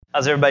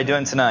How's everybody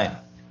doing tonight?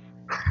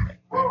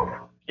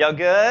 Y'all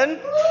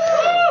good?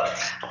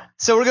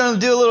 So we're going to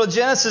do a little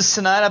Genesis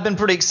tonight. I've been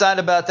pretty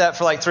excited about that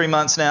for like 3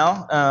 months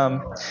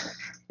now.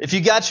 If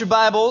you got your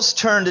Bibles,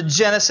 turn to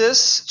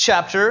Genesis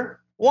chapter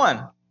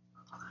 1.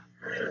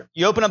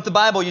 You open up the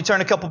Bible, you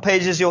turn a couple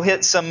pages, you'll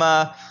hit some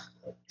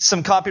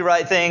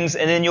copyright things,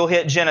 and then you'll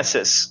hit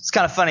Genesis. It's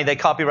kind of funny, they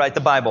copyright the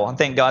Bible. I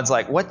think God's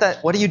like, what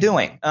are you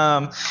doing?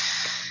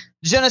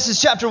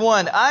 Genesis chapter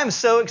 1. I'm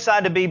so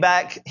excited to be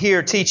back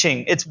here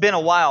teaching. It's been a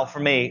while for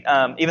me,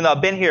 even though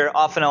I've been here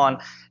off and on.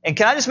 And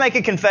can I just make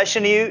a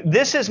confession to you?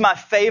 This is my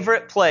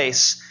favorite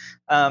place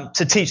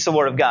to teach the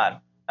Word of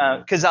God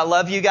because I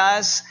love you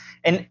guys.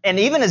 And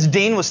even as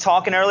Dean was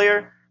talking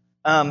earlier,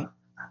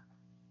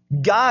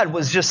 God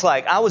was just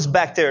like, I was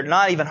back there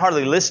not even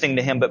hardly listening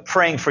to Him, but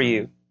praying for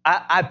you.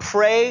 I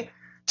pray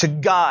to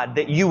God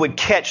that you would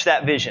catch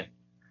that vision,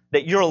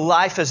 that your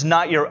life is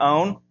not your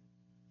own.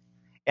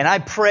 And I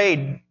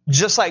prayed,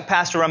 just like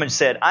Pastor Rummage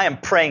said, I am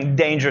praying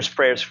dangerous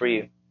prayers for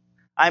you.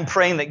 I'm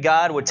praying that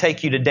God would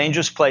take you to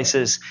dangerous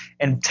places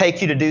and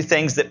take you to do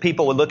things that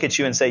people would look at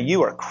you and say,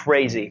 you are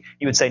crazy.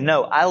 You would say,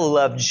 no, I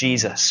love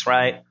Jesus,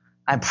 right?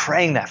 I'm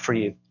praying that for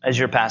you as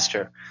your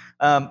pastor.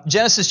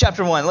 Genesis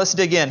chapter 1, let's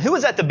dig in. Who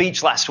was at the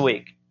beach last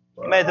week?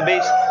 Anybody at the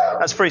beach?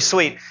 That's pretty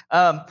sweet.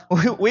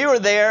 We were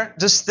there.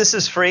 This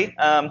is free.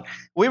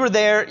 We were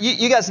there.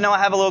 You guys know I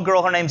have a little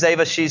girl. Her name's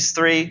Ava. She's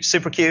 3,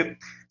 super cute.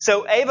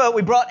 So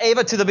we brought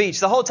Ava to the beach.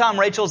 The whole time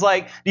Rachel's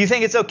like, do you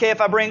think it's okay if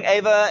I bring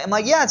Ava? I'm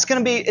like, yeah, it's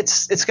going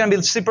to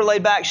be super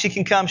laid back. She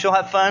can come. She'll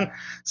have fun.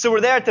 So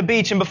we're there at the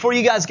beach. And before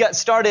you guys got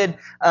started,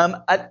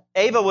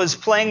 Ava was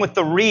playing with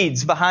the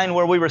reeds behind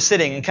where we were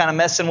sitting and kind of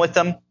messing with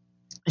them.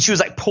 And she was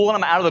like pulling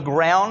them out of the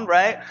ground,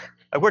 right?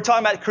 Like we're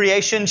talking about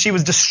creation. She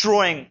was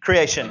destroying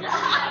creation.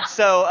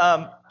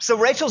 So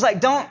Rachel's like,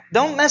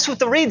 don't mess with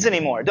the reeds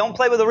anymore. Don't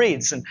play with the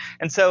reeds.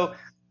 And so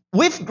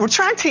we're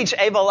trying to teach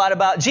Ava a lot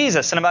about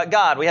Jesus and about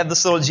God. We have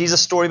this little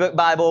Jesus storybook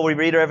Bible. We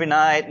read her every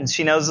night, and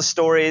she knows the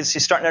stories.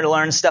 She's starting to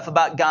learn stuff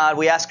about God.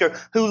 We ask her,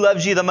 who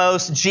loves you the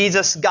most?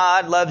 Jesus,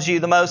 God loves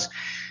you the most.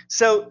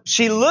 So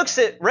she looks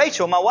at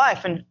Rachel, my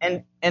wife,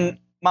 and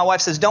my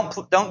wife says, don't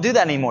do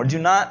that anymore. Do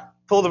not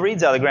pull the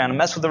reeds out of the ground and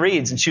mess with the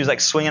reeds. And she was like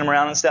swinging them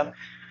around and stuff.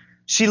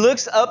 She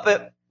looks up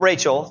at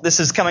Rachel.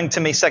 This is coming to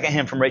me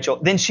secondhand from Rachel.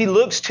 Then she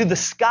looks to the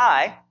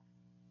sky,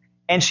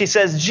 and she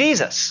says,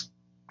 Jesus,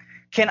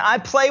 can I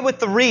play with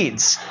the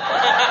reeds?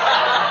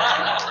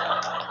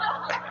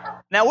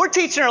 Now, we're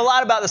teaching her a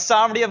lot about the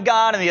sovereignty of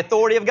God and the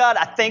authority of God.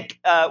 I think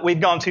we've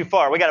gone too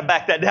far. We got to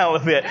back that down a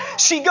little bit.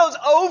 She goes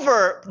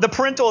over the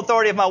parental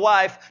authority of my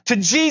wife to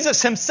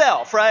Jesus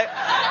himself, right?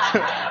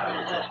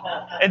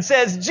 And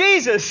says,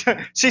 Jesus,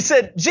 she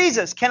said,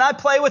 Jesus, can I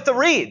play with the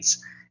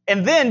reeds?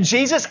 And then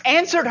Jesus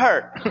answered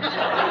her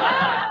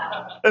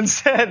and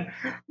said,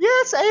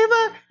 yes,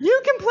 Ava,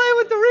 you can play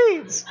with the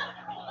reeds.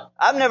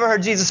 I've never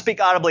heard Jesus speak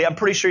audibly. I'm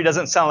pretty sure he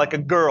doesn't sound like a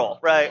girl,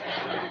 right?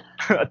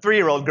 A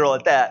 3-year-old girl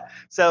at that.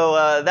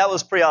 So that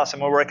was pretty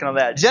awesome. We're working on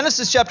that.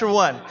 Genesis chapter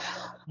 1.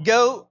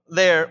 Go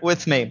there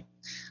with me.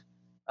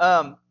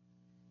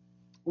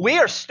 We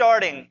are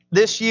starting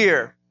this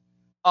year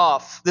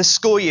off, this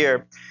school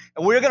year,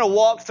 and we're going to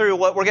walk through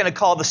what we're going to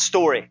call the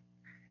story.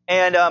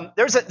 And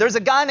there's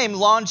a guy named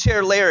Lawn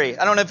Chair Larry.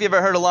 I don't know if you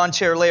ever heard of Lawn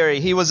Chair Larry.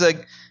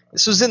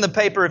 This was in the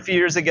paper a few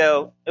years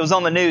ago. It was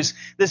on the news.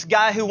 This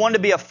guy who wanted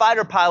to be a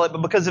fighter pilot,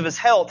 but because of his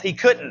health, he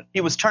couldn't. He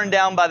was turned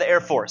down by the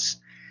Air Force.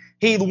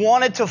 He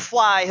wanted to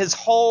fly his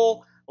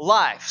whole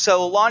life.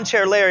 So Lawn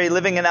Chair Larry,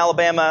 living in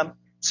Alabama,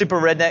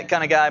 super redneck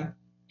kind of guy.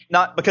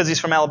 Not because he's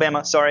from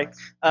Alabama, sorry.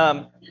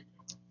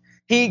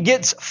 He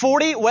gets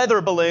 40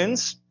 weather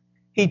balloons.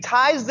 He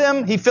ties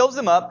them, he fills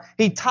them up.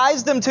 He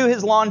ties them to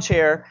his lawn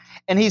chair.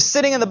 And he's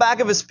sitting in the back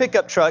of his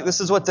pickup truck.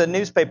 This is what the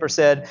newspaper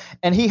said.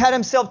 And he had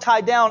himself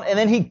tied down, and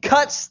then he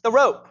cuts the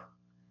rope.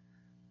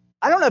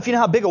 I don't know if you know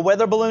how big a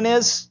weather balloon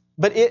is,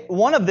 but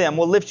one of them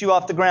will lift you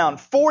off the ground.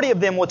 40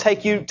 of them will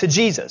take you to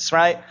Jesus,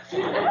 right?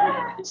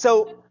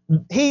 So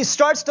he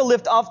starts to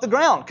lift off the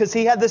ground because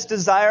he had this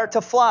desire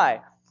to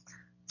fly.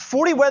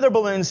 40 weather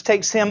balloons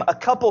takes him a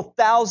couple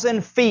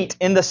thousand feet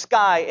in the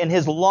sky in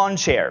his lawn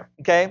chair,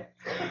 okay?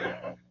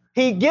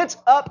 He gets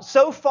up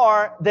so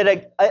far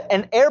that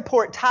an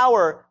airport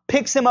tower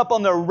picks him up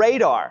on their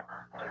radar.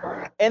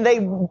 And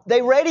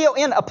they radio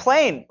in, a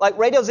plane, like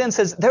radios in,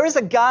 says, there is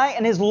a guy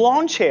in his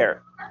lawn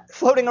chair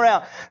floating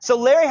around. So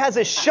Larry has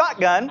his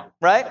shotgun,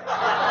 right?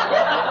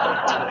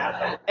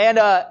 And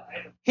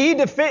he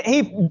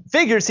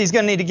figures he's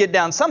going to need to get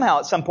down somehow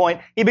at some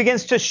point. He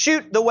begins to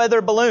shoot the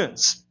weather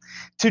balloons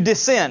to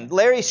descend.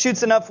 Larry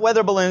shoots enough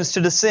weather balloons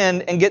to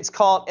descend and gets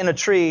caught in a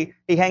tree.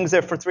 He hangs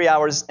there for 3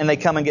 hours, and they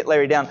come and get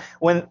Larry down.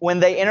 When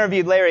they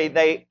interviewed Larry,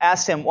 they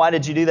asked him, why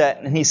did you do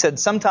that? And he said,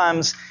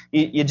 sometimes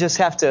you just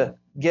have to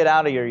get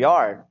out of your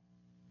yard.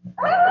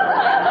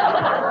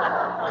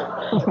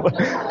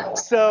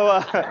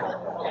 So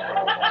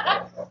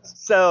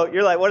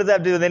you're like, what does that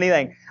have to do with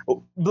anything?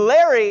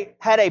 Larry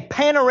had a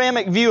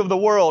panoramic view of the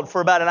world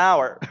for about an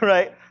hour,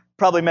 right?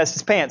 probably messed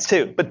his pants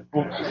too, but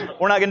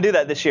we're not going to do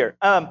that this year.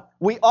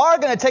 We are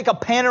going to take a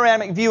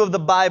panoramic view of the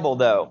Bible,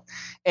 though,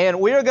 and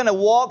we are going to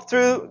walk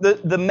through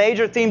the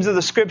major themes of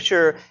the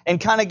Scripture and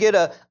kind of get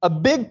a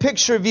big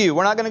picture view.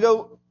 We're not going to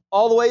go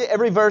all the way,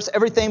 every verse,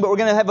 everything, but we're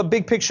going to have a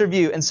big picture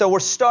view. And so we're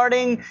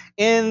starting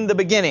in the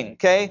beginning,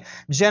 okay?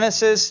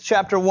 Genesis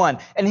chapter 1.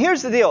 And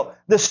here's the deal.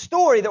 The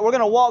story that we're going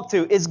to walk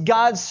through is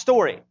God's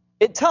story.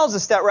 It tells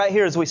us that right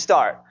here as we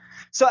start.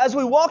 So as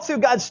we walk through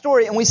God's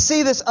story and we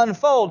see this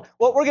unfold,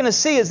 what we're going to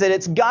see is that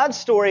it's God's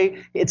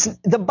story.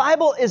 The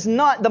Bible is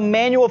not the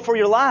manual for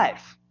your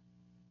life.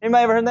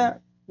 Anybody ever heard that?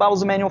 The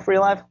Bible's a manual for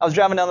your life? I was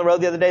driving down the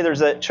road the other day.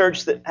 There's a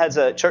church that has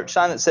a church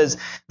sign that says,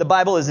 the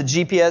Bible is a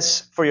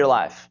GPS for your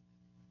life.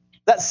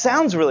 That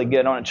sounds really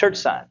good on a church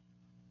sign.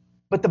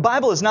 But the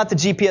Bible is not the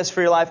GPS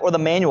for your life or the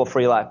manual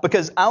for your life,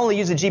 because I only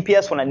use a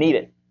GPS when I need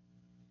it,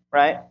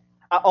 right?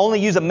 I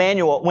only use a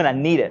manual when I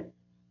need it.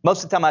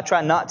 Most of the time I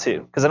try not to,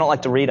 because I don't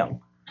like to read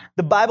them.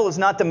 The Bible is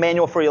not the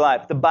manual for your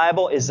life. The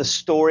Bible is the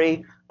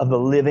story of the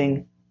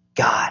living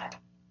God.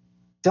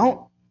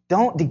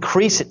 Don't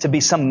decrease it to be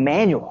some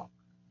manual.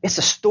 It's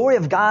the story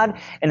of God,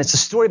 and it's a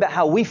story about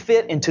how we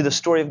fit into the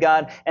story of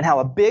God and how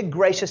a big,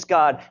 gracious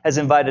God has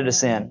invited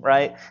us in,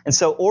 right? And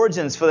so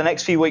Origins, for the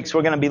next few weeks,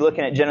 we're going to be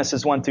looking at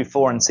Genesis 1 through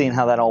 4 and seeing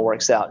how that all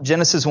works out.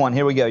 Genesis 1,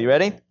 here we go. You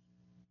ready?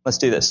 Let's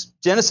do this.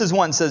 Genesis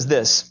 1 says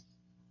this.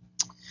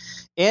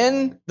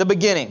 In the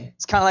beginning,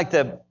 it's kind of like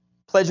the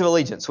Pledge of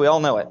Allegiance. We all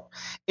know it.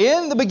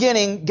 In the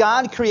beginning,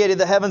 God created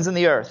the heavens and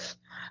the earth.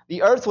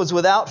 The earth was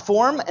without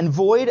form and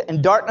void,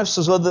 and darkness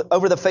was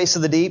over the face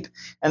of the deep,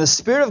 and the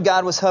Spirit of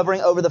God was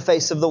hovering over the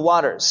face of the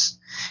waters.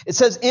 It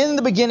says, in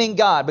the beginning,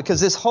 God,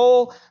 because this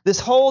whole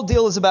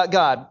deal is about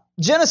God.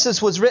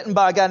 Genesis was written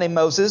by a guy named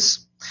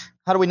Moses.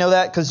 How do we know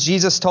that? Because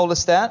Jesus told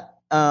us that.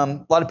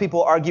 A lot of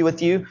people argue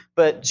with you,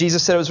 but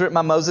Jesus said it was written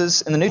by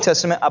Moses. In the New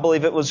Testament, I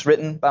believe it was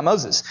written by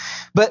Moses.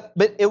 But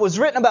it was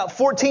written about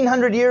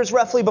 1,400 years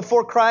roughly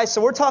before Christ.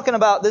 So we're talking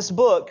about this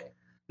book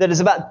that is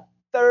about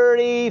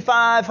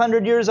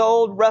 3,500 years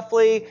old,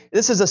 roughly.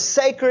 This is a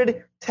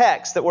sacred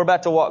text that we're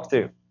about to walk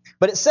through.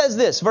 But it says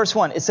this, verse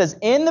 1, it says,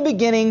 in the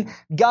beginning,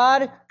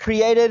 God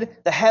created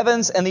the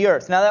heavens and the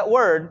earth. Now that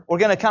word, we're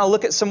going to kind of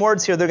look at some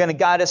words here. They're going to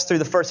guide us through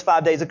the first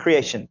 5 days of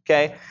creation,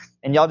 okay?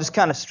 And y'all just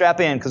kind of strap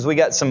in because we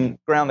got some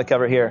ground to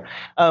cover here.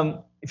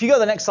 If you go to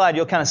the next slide,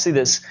 you'll kind of see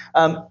this.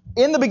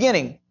 In the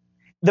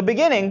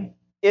beginning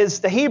is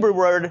the Hebrew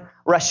word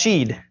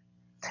Rashid.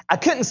 I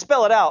couldn't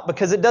spell it out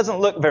because it doesn't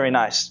look very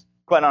nice,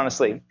 quite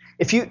honestly.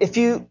 If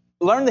you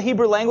learn the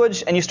Hebrew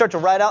language and you start to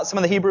write out some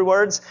of the Hebrew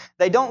words,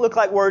 they don't look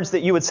like words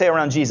that you would say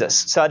around Jesus.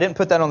 So I didn't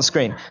put that on the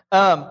screen.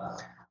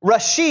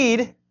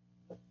 Rashid,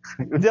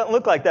 it doesn't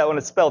look like that when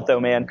it's spelled though,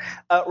 man.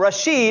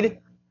 Rashid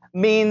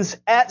means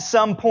at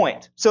some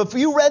point. So if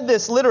you read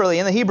this literally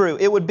in the Hebrew,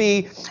 it would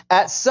be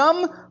at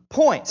some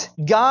point,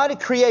 God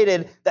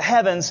created the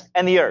heavens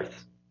and the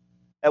earth.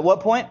 At what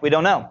point? We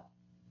don't know.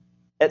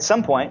 At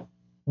some point,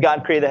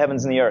 God created the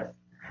heavens and the earth.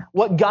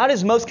 What God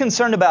is most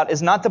concerned about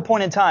is not the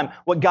point in time.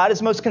 What God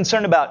is most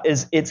concerned about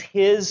is it's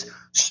His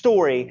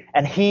story,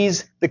 and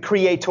He's the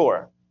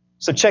creator.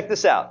 So check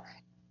this out.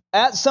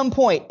 At some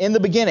point in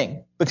the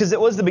beginning, because it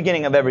was the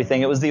beginning of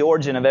everything, it was the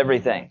origin of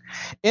everything.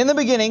 In the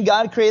beginning,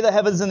 God created the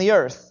heavens and the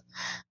earth.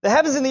 The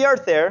heavens and the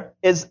earth there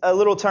is a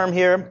little term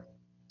here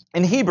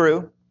in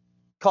Hebrew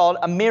called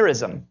a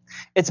merism.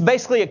 It's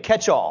basically a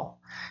catch-all.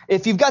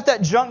 If you've got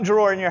that junk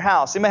drawer in your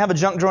house, anybody have a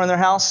junk drawer in their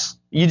house?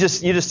 You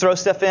just throw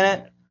stuff in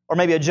it? Or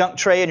maybe a junk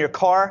tray in your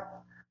car?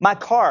 My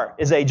car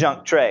is a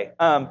junk tray.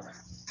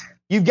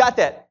 You've got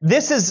that.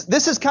 This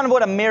is kind of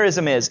what a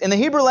merism is. In the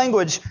Hebrew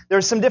language,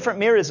 there's some different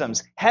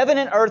merisms. Heaven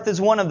and earth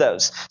is one of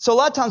those. So a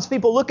lot of times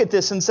people look at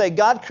this and say,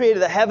 God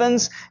created the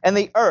heavens and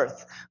the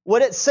earth.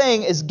 What it's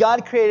saying is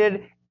God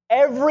created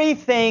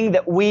everything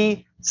that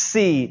we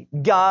see.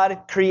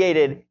 God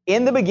created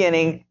in the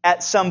beginning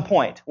at some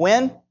point.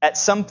 When? At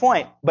some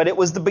point. But it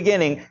was the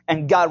beginning,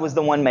 and God was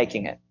the one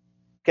making it.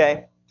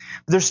 Okay?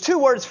 There's two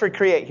words for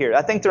create here.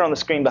 I think they're on the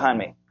screen behind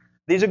me.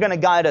 These are going to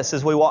guide us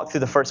as we walk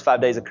through the first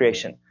 5 days of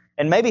creation,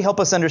 and maybe help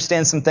us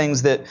understand some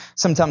things that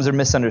sometimes are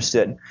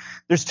misunderstood.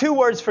 There's two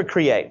words for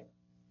create.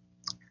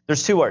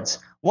 There's two words.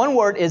 One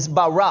word is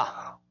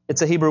bara.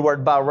 It's a Hebrew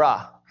word,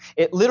 bara.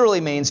 It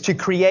literally means to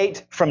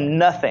create from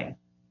nothing.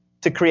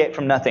 To create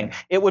from nothing.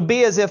 It would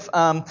be as if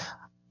I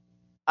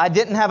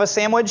didn't have a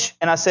sandwich,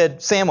 and I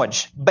said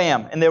sandwich,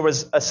 bam, and there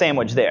was a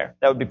sandwich there.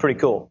 That would be pretty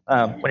cool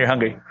when you're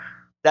hungry.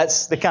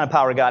 That's the kind of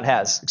power God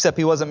has, except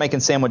He wasn't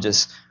making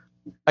sandwiches.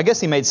 I guess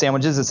He made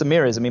sandwiches. It's a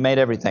merism. He made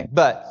everything.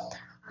 But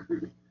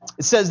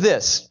it says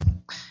this,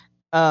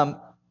 that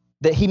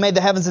He made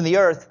the heavens and the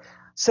earth.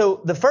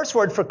 So the first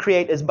word for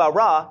create is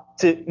bara,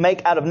 to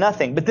make out of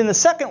nothing. But then the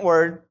second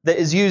word that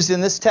is used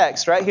in this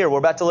text right here, we're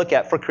about to look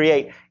at for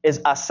create, is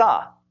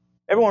asa.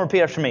 Everyone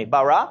repeat after me.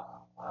 Bara,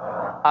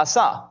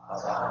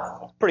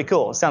 asa. Pretty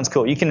cool. It sounds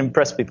cool. You can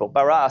impress people.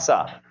 Bara,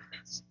 asa.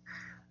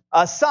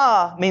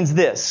 Asa means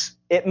this.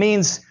 It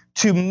means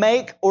to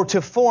make or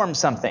to form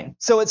something.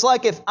 So it's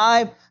like if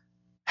I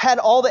had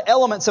all the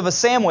elements of a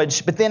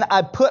sandwich, but then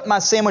I put my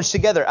sandwich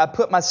together. I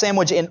put my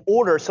sandwich in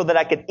order so that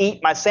I could eat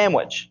my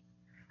sandwich.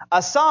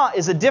 Asa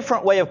is a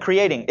different way of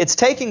creating. It's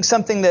taking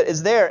something that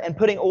is there and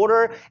putting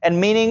order and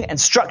meaning and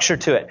structure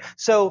to it.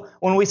 So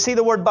when we see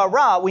the word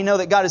bara, we know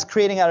that God is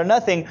creating out of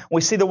nothing. When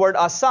we see the word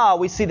asa,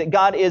 we see that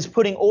God is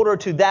putting order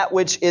to that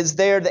which is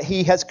there that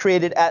He has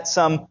created at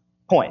some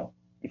point.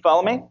 You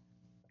follow me?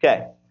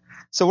 Okay.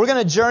 So we're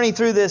going to journey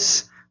through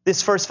this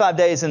first 5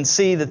 days and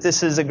see that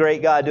this is a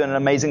great God doing an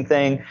amazing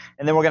thing.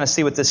 And then we're going to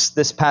see what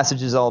this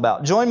passage is all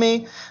about. Join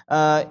me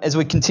as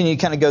we continue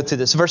to kind of go through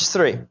this. Verse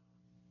 3.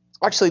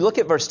 Actually, look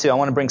at verse 2. I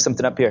want to bring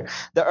something up here.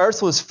 The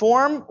earth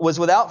was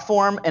without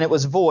form, and it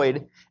was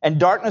void, and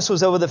darkness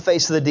was over the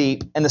face of the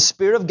deep, and the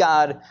Spirit of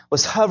God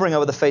was hovering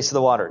over the face of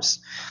the waters.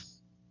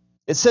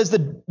 It says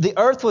that the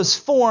earth was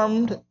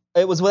formed,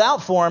 it was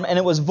without form, and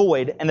it was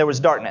void, and there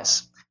was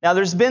darkness. Now,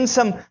 there's been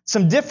some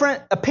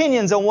different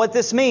opinions on what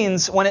this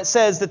means when it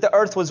says that the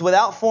earth was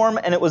without form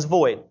and it was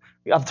void.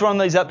 I've thrown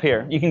these up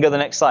here. You can go to the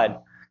next slide.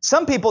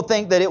 Some people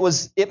think that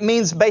it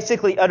means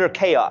basically utter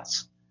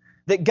chaos.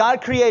 That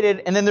God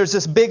created, and then there's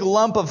this big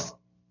lump of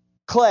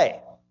clay,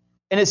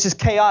 and it's just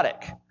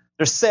chaotic.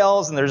 There's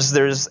cells, and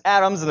there's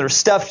atoms, and there's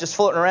stuff just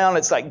floating around.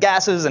 It's like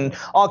gases and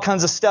all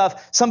kinds of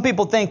stuff. Some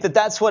people think that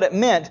that's what it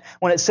meant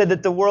when it said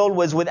that the world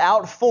was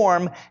without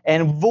form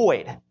and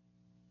void.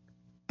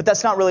 But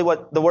that's not really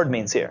what the word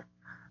means here.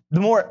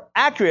 The more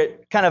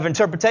accurate kind of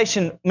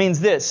interpretation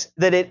means this,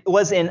 that it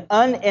was an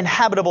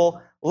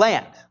uninhabitable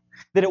land,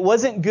 that it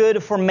wasn't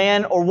good for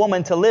man or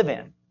woman to live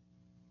in.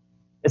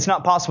 It's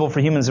not possible for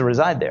humans to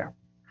reside there.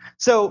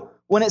 So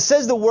when it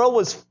says the world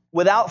was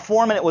without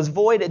form and it was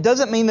void, it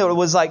doesn't mean that it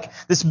was like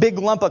this big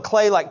lump of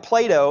clay like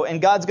Play-Doh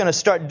and God's going to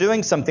start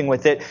doing something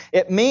with it.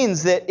 It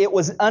means that it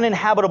was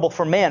uninhabitable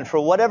for man for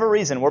whatever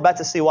reason. We're about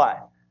to see why.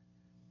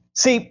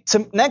 See,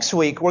 next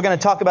week we're going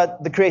to talk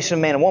about the creation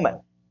of man and woman.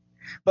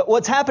 But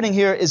what's happening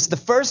here is the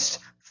first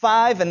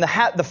 5 and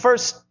the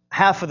first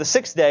half of the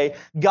 6th day,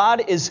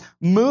 God is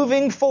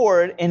moving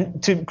forward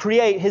to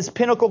create His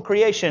pinnacle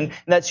creation, and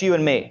that's you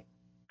and me.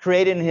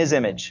 Created in His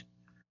image.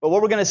 But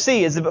what we're going to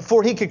see is that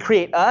before He could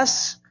create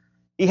us,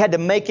 He had to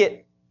make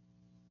it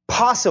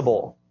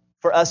possible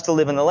for us to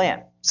live in the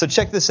land. So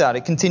check this out.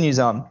 It continues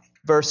on.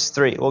 Verse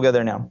 3. We'll go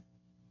there now.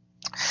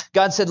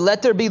 God said,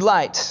 "Let there be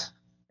light."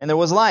 And there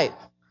was light.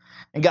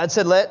 And God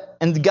said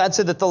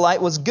that the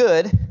light was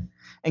good.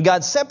 And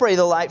God separated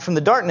the light from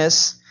the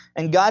darkness.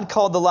 And God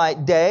called the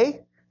light day.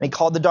 And He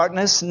called the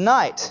darkness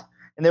night.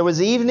 And there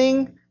was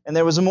evening and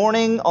there was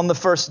morning on the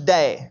first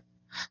day.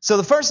 So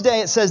the first day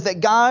it says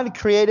that God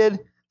created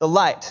the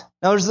light.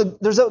 Now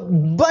there's a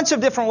bunch of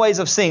different ways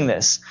of seeing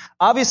this.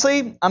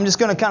 Obviously, I'm just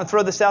going to kind of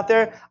throw this out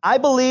there. I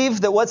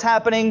believe that what's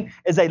happening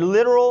is a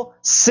literal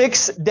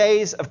 6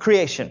 days of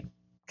creation.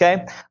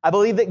 Okay? I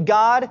believe that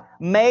God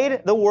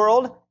made the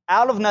world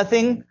out of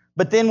nothing,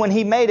 but then when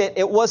He made it,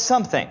 it was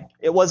something.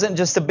 It wasn't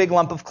just a big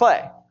lump of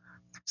clay.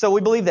 So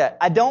we believe that.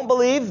 I don't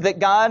believe that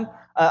God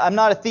I'm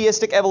not a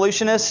theistic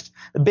evolutionist,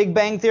 the Big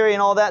Bang Theory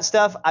and all that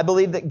stuff. I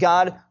believe that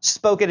God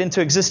spoke it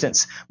into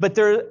existence. But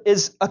there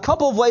is a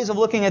couple of ways of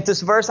looking at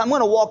this verse. I'm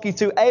going to walk you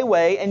through a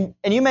way, and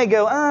you may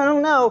go, I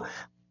don't know.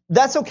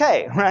 That's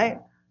okay, right?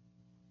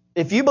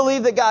 If you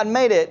believe that God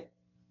made it,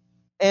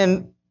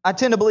 and I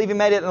tend to believe He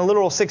made it in a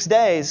literal 6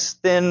 days,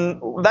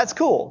 then that's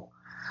cool.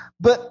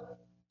 But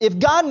if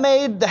God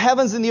made the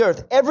heavens and the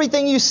earth,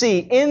 everything you see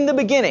in the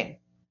beginning,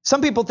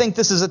 some people think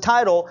this is a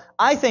title.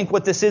 I think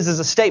what this is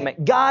a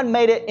statement. God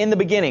made it in the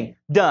beginning.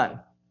 Done.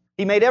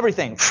 He made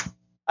everything.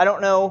 I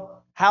don't know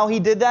how He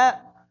did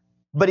that,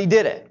 but He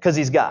did it because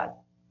He's God.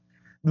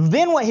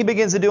 Then what He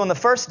begins to do on the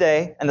first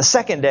day and the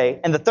second day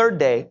and the third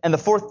day and the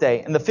fourth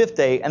day and the fifth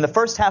day and the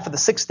first half of the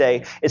 6th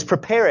day is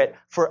prepare it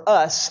for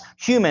us,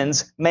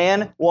 humans,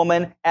 man,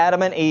 woman,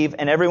 Adam and Eve,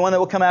 and everyone that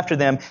will come after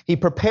them. He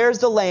prepares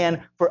the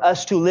land for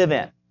us to live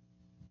in.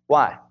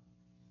 Why?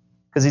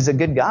 Because He's a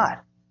good God.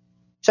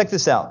 Check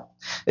this out.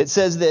 It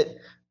says that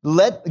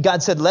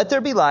God said, "Let there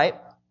be light,"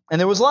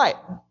 and there was light.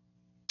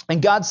 And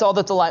God saw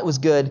that the light was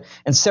good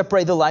and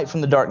separated the light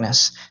from the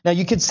darkness. Now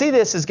you could see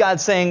this as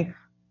God saying,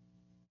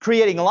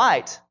 creating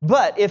light.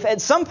 But if at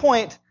some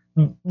point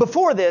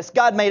before this,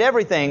 God made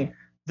everything,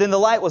 then the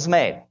light was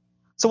made.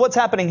 So what's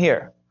happening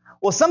here?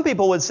 Well, some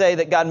people would say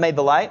that God made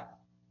the light.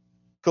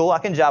 Cool, I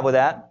can jive with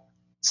that.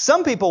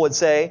 Some people would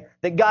say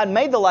that God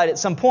made the light at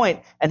some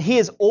point and He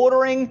is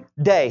ordering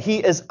day. He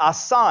is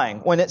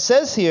assigning. When it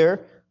says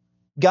here,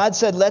 God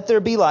said, "Let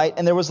there be light,"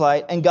 and there was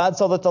light, and God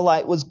saw that the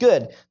light was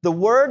good. The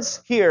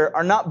words here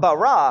are not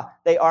bara,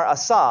 they are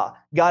asa.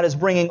 God is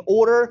bringing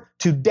order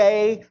to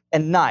day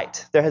and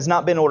night. There has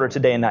not been order to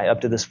day and night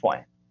up to this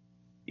point.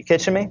 You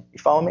catching me? You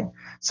follow me?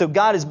 So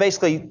God is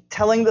basically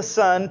telling the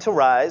sun to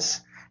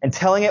rise and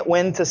telling it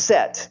when to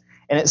set.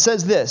 And it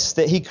says this,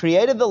 that He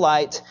created the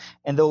light,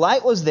 and the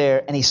light was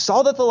there, and He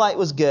saw that the light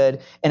was good,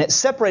 and it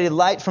separated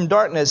light from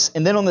darkness.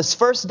 And then on this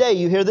first day,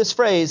 you hear this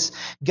phrase,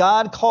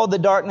 God called the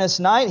darkness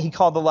night, He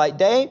called the light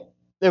day.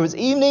 There was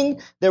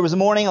evening, there was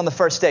morning on the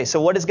first day.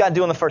 So what does God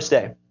do on the first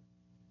day?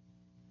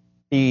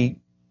 He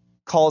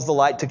calls the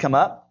light to come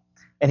up,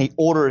 and he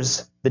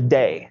orders the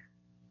day.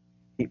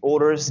 He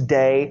orders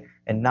day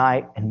and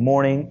night and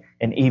morning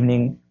and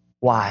evening.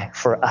 Why?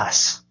 For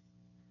us.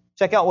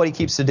 Check out what he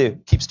keeps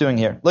doing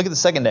here. Look at the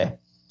second day.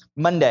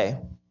 Monday.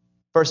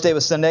 First day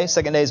was Sunday.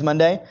 Second day is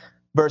Monday.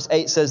 Verse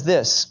 8 says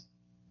this.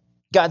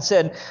 God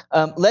said,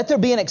 let there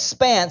be an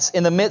expanse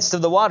in the midst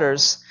of the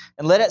waters,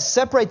 and let it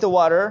separate the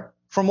water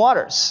from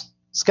waters.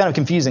 It's kind of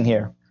confusing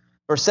here.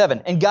 Verse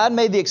 7, and God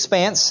made the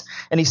expanse,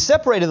 and he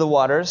separated the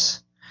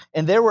waters,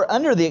 and there were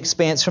under the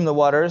expanse from the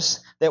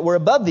waters that were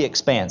above the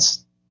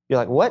expanse. You're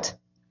like, what?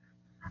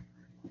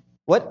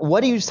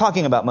 What are you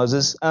talking about,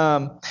 Moses?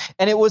 And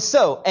it was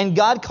so. And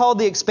God called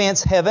the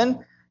expanse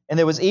heaven, and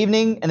there was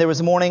evening, and there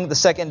was morning the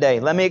second day.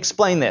 Let me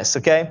explain this,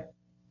 okay?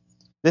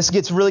 This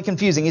gets really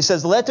confusing. He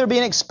says, let there be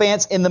an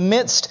expanse in the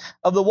midst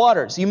of the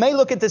waters. You may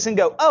look at this and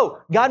go,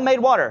 oh, God made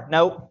water.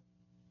 No.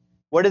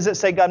 Where does it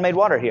say God made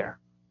water here?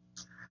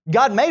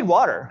 God made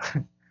water,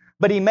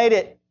 but he made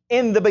it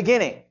in the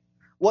beginning.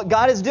 What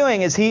God is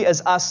doing is he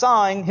is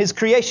assigning his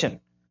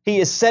creation. He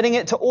is setting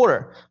it to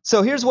order.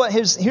 So here's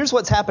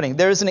what's happening.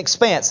 There is an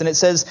expanse, and it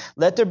says,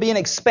 let there be an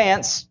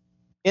expanse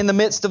in the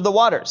midst of the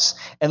waters,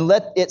 and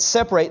let it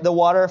separate the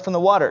water from the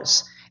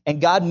waters. And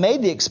God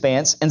made the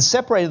expanse and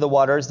separated the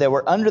waters that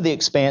were under the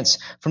expanse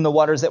from the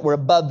waters that were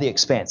above the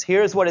expanse.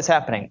 Here's what is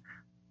happening.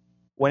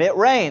 When it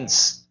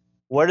rains,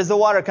 where does the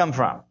water come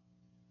from?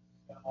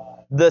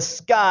 The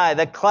sky,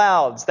 the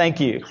clouds. Thank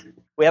you.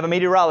 We have a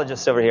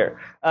meteorologist over here.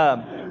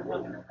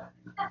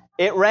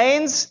 It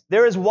rains.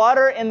 There is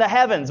water in the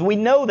heavens. We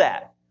know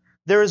that.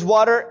 There is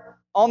water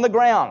on the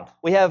ground.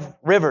 We have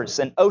rivers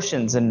and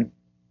oceans and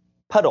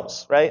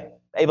puddles, right?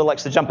 Ava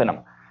likes to jump in them.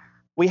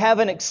 We have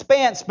an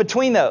expanse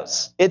between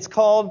those. It's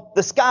called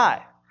the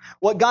sky.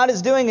 What God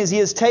is doing is he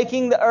is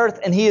taking the earth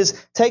and he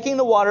is taking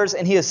the waters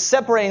and he is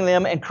separating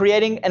them and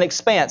creating an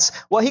expanse.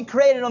 What he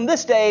created on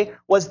this day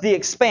was the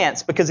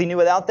expanse, because he knew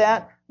without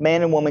that,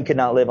 man and woman could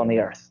not live on the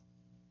earth.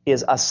 He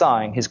is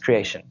assigning his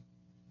creation.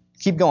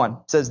 Keep going.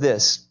 It says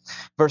this.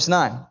 Verse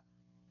 9.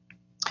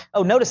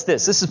 Oh, notice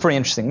this. This is pretty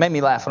interesting. It made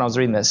me laugh when I was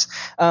reading this.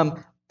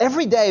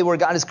 Every day where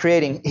God is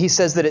creating, he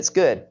says that it's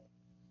good.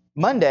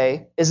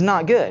 Monday is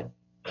not good.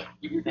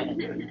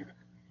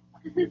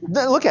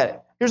 Look at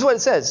it. Here's what it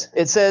says.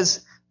 It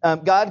says,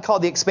 God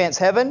called the expanse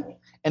heaven,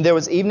 and there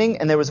was evening,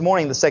 and there was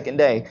morning the second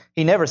day.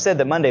 He never said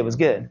that Monday was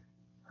good.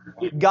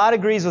 God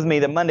agrees with me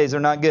that Mondays are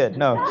not good.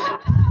 No.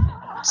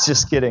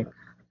 Just kidding.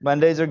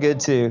 Mondays are good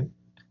too.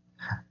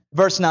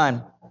 Verse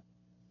 9.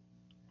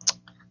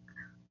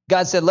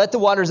 God said, let the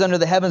waters under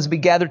the heavens be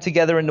gathered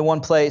together into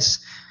one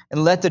place,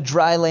 and let the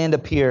dry land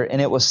appear.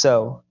 And it was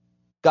so.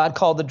 God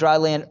called the dry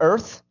land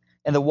earth,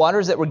 and the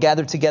waters that were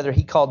gathered together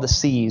he called the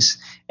seas.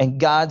 And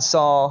God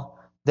saw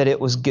that it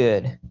was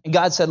good. And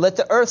God said, let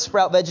the earth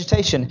sprout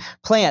vegetation,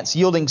 plants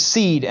yielding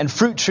seed, and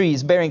fruit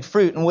trees bearing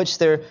fruit in which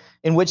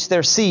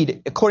their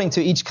seed according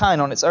to each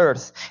kind on its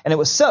earth. And it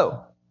was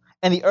so.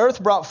 And the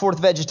earth brought forth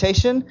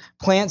vegetation,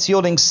 plants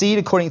yielding seed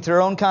according to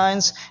their own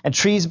kinds, and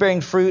trees bearing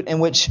fruit in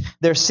which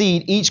their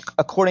seed, each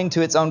according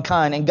to its own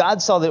kind. And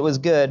God saw that it was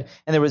good,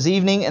 and there was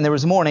evening and there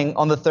was morning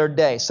on the third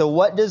day. So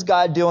what does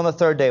God do on the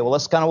third day? Well,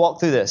 let's kind of walk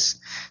through this.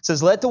 It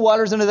says, let the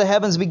waters under the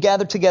heavens be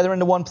gathered together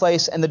into one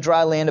place, and the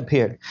dry land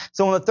appeared.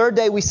 So on the third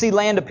day, we see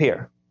land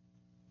appear.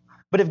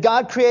 But if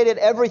God created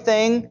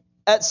everything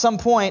at some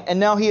point, and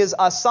now he is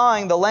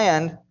assigning the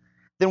land,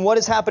 then what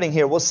is happening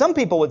here? Well, some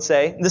people would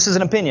say, this is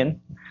an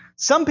opinion,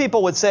 some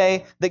people would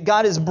say that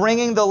God is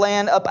bringing the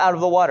land up out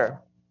of the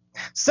water.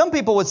 Some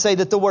people would say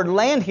that the word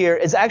land here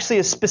is actually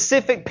a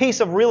specific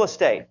piece of real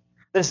estate.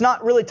 That it's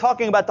not really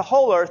talking about the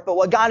whole earth, but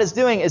what God is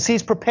doing is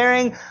he's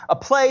preparing a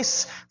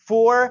place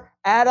for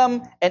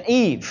Adam and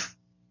Eve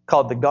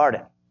called the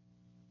garden,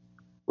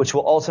 which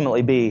will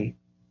ultimately be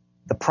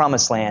the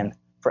promised land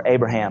for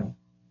Abraham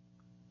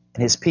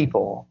and his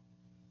people.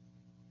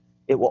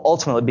 It will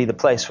ultimately be the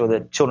place where the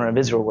children of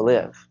Israel will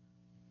live.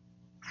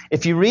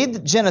 If you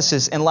read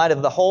Genesis in light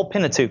of the whole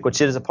Pentateuch, which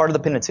is a part of the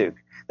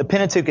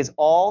Pentateuch is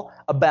all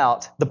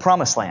about the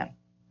promised land.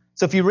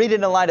 So if you read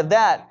it in light of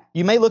that,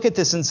 you may look at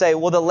this and say,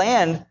 well, the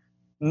land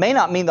may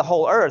not mean the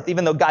whole earth,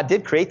 even though God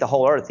did create the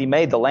whole earth. He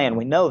made the land.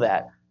 We know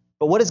that.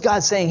 But what is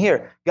God saying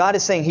here? God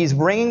is saying he's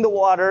bringing the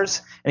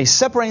waters, and he's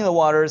separating the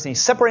waters, and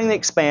he's separating the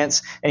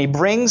expanse, and he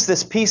brings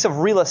this piece of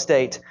real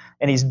estate,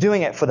 and he's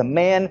doing it for the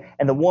man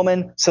and the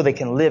woman so they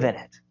can live in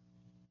it.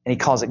 And he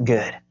calls it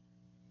good.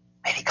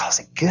 Man, he calls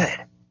it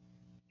good.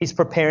 He's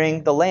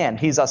preparing the land.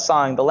 He's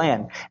assigning the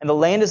land. And the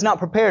land is not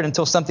prepared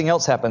until something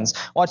else happens.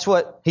 Watch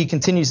what he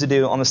continues to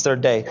do on this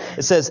third day.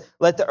 It says,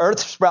 let the earth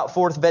sprout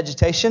forth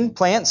vegetation,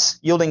 plants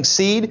yielding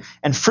seed,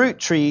 and fruit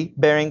tree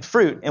bearing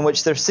fruit, in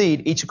which their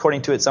seed, each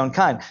according to its own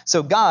kind.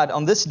 So God,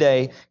 on this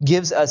day,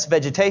 gives us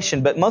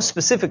vegetation. But most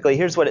specifically,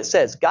 here's what it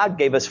says. God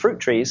gave us fruit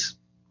trees.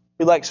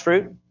 Who likes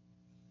fruit?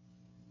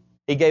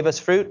 He gave us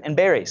fruit and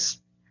berries.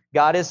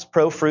 God is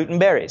pro fruit and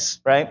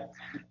berries, right?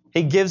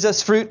 He gives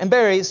us fruit and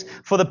berries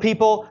for the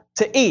people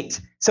to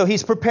eat. So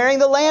he's preparing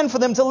the land for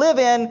them to live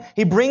in.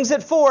 He brings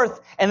it forth,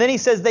 and then he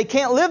says they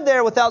can't live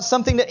there without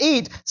something to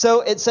eat.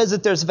 So it says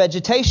that there's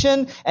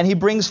vegetation, and he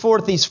brings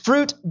forth these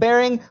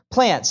fruit-bearing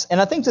plants.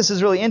 And I think this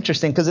is really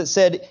interesting because it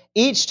said,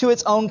 each to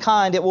its own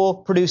kind it will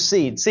produce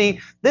seed. See,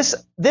 this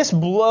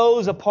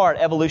blows apart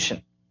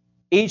evolution.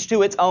 Each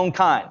to its own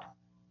kind.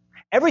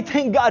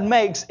 Everything God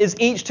makes is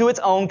each to its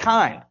own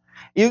kind.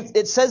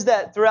 It says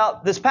that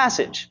throughout this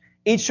passage.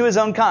 Each to his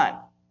own kind.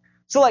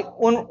 So like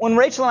when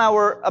Rachel and I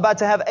were about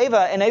to have Ava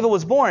and Ava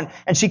was born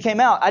and she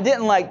came out, I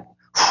didn't like,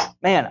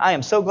 man, I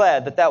am so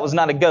glad that was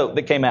not a goat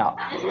that came out.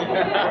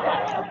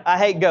 I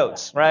hate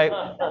goats, right?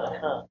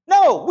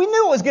 No, we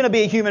knew it was going to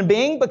be a human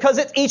being because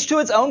it's each to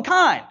its own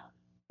kind,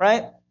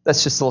 right?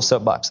 That's just a little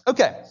soapbox.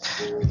 Okay,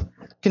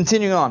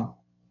 continuing on.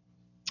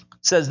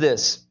 It says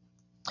this.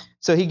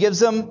 So he gives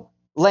them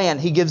land.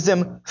 He gives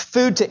them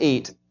food to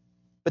eat.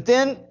 But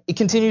then he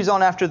continues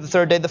on after the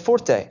third day, the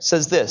fourth day. It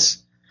says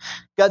this.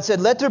 God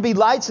said, let there be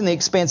lights in the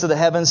expanse of the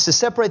heavens to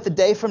separate the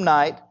day from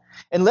night,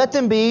 and let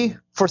them be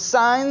for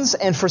signs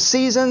and for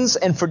seasons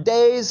and for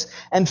days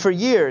and for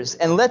years.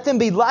 And let them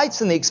be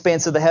lights in the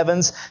expanse of the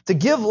heavens to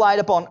give light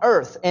upon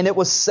earth. And it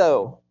was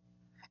so.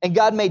 And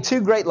God made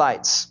two great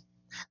lights.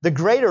 The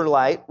greater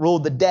light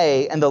ruled the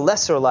day, and the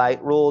lesser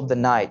light ruled the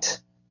night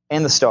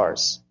and the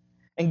stars.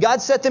 And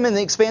God set them in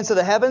the expanse of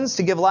the heavens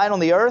to give light on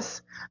the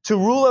earth, to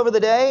rule over the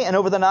day and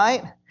over the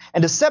night,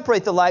 and to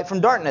separate the light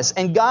from darkness.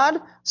 And God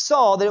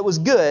saw that it was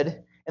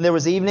good, and there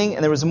was evening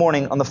and there was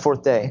morning on the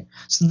fourth day.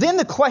 So then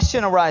the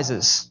question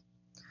arises.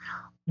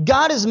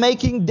 God is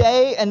making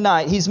day and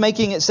night. He's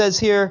making, it says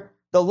here,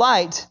 the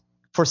light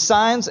for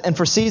signs and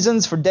for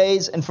seasons, for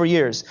days and for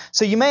years.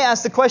 So you may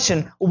ask the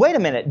question, well, wait a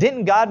minute,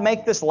 didn't God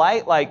make this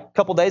light like a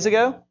couple days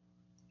ago?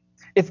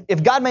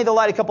 If God made the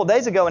light a couple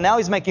days ago and now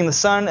he's making the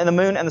sun and the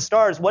moon and the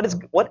stars,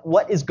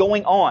 what is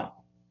going on?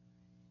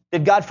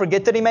 Did God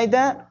forget that he made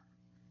that?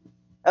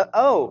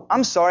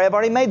 I'm sorry, I've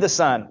already made the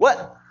sun.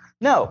 What?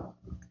 No.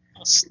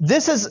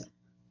 This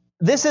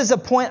is a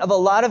point of a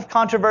lot of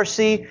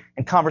controversy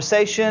and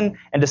conversation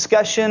and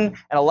discussion,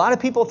 and a lot of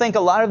people think a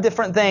lot of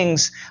different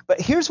things. But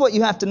here's what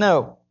you have to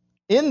know.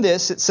 In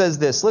this, it says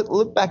this.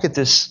 Look back at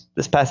this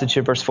passage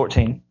here, verse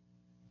 14.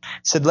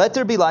 It said, let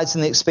there be lights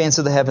in the expanse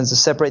of the heavens to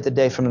separate the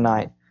day from the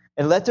night,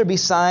 and let there be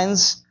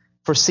signs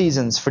for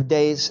seasons, for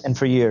days, and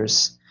for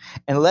years.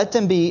 And let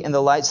them be in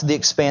the lights of the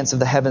expanse of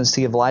the heavens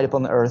to give light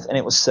upon the earth. And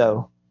it was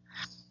so.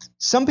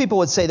 Some people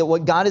would say that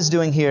what God is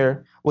doing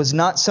here was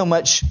not so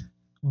much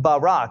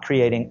bara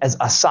creating as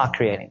asa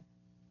creating.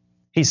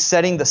 He's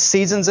setting the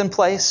seasons in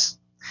place.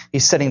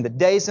 He's setting the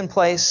days in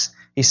place.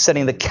 He's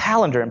setting the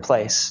calendar in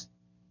place.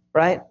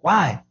 Right?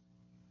 Why?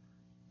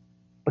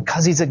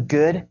 Because he's a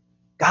good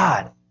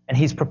God. And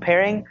he's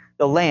preparing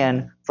the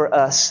land for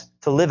us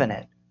to live in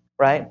it.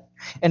 Right?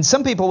 And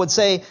some people would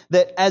say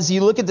that as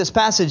you look at this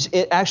passage,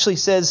 it actually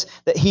says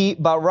that he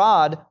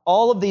barad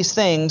all of these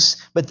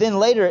things, but then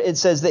later it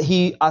says that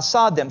he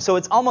asad them. So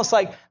it's almost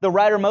like the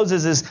writer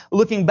Moses is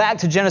looking back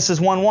to Genesis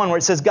 1:1 where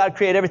it says God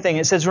created everything.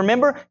 It says,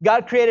 remember,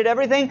 God created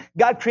everything.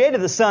 God created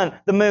the sun,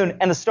 the moon,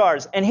 and the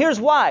stars. And here's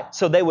why.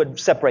 So they would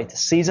separate the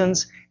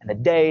seasons and the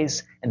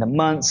days and the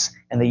months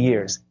and the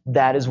years.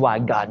 That is why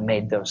God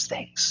made those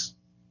things.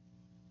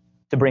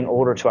 To bring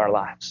order to our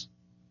lives.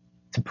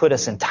 To put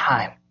us in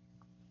time.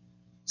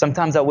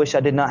 Sometimes I wish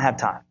I did not have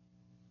time.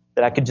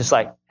 That I could just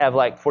have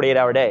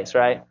 48-hour days,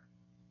 right?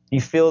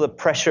 You feel the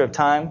pressure of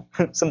time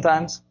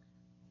sometimes?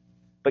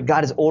 But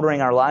God is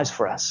ordering our lives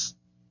for us.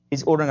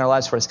 He's ordering our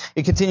lives for us.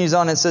 It continues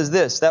on and says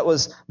this. That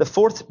was the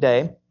fourth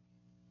day.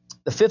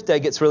 The fifth day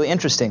gets really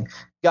interesting.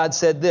 God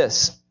said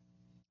this.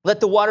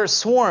 Let the waters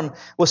swarm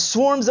with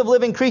swarms of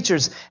living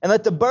creatures, and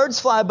let the birds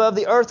fly above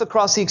the earth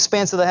across the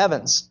expanse of the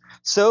heavens.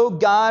 So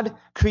God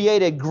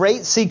created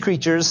great sea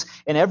creatures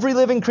and every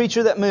living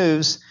creature that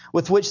moves,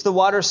 with which the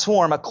waters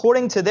swarm,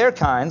 according to their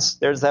kinds.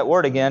 There's that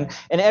word again.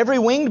 And every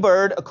winged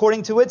bird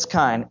according to its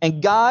kind.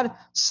 And God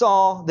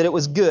saw that it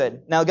was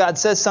good. Now God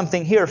says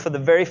something here for the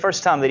very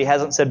first time that he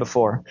hasn't said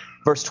before.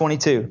 Verse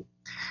 22.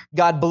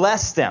 God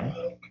blessed them.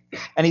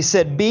 And he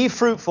said, be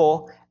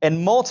fruitful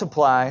and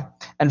multiply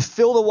and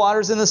fill the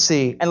waters in the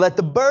sea, and let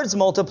the birds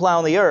multiply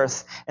on the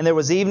earth. And there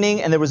was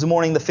evening and there was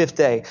morning the fifth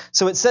day.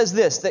 So it says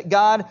this, that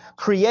God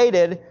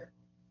created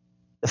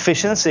the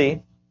fish in the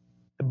sea,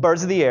 the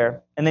birds of the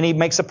air, and then he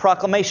makes a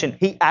proclamation.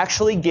 He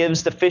actually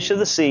gives the fish of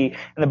the sea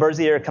and the birds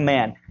of the air a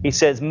command. He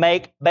says,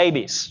 make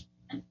babies.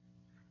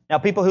 Now,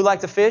 people who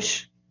like to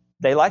fish,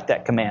 they like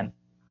that command.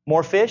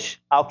 More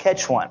fish, I'll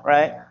catch one,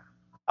 right?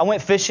 I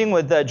went fishing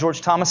with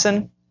George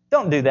Thomason.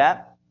 Don't do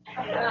that.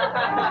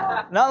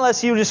 Not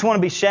unless you just want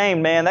to be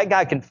shamed, man. That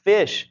guy can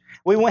fish.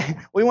 We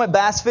went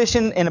bass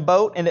fishing in a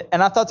boat,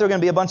 and I thought there were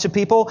going to be a bunch of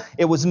people.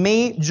 It was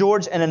me,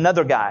 George, and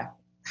another guy.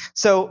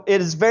 So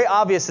it is very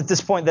obvious at this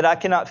point that I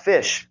cannot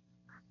fish.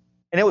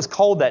 And it was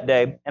cold that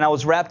day, and I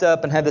was wrapped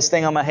up and had this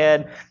thing on my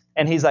head.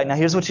 And he's like, now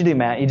here's what you do,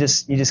 Matt. You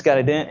just got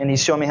to do it. And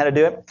he's showing me how to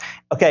do it.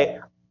 Okay,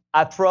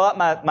 I throw out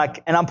my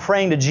and I'm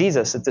praying to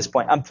Jesus at this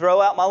point. I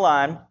throw out my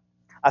line.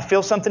 I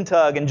feel something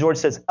tug, and George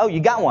says, "Oh, you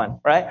got one,"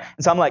 right?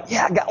 And so I'm like,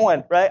 "Yeah, I got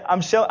one," right?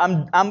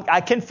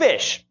 I can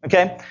fish,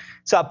 okay?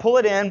 So I pull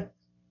it in,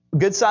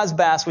 good sized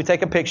bass. We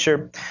take a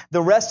picture.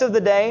 The rest of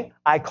the day,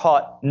 I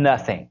caught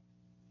nothing.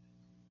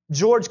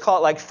 George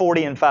caught like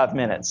 40 in 5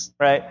 minutes,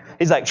 right?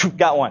 He's like,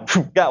 "Got one,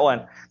 got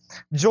one."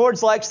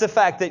 George likes the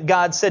fact that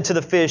God said to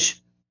the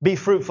fish, "Be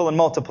fruitful and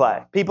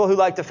multiply." People who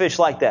like to fish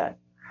like that.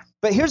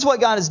 But here's what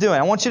God is doing.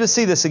 I want you to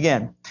see this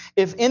again.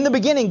 If in the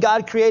beginning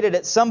God created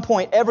at some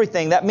point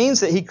everything, that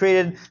means that He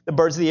created the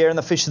birds of the air and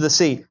the fish of the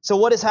sea. So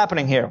what is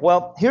happening here?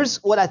 Well,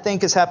 here's what I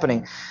think is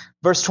happening.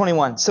 Verse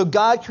 21. So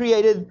God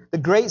created the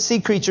great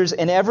sea creatures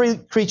and every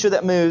creature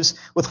that moves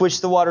with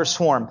which the waters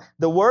swarm.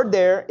 The word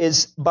there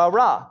is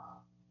bara.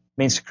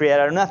 Means to create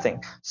out of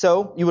nothing.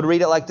 So you would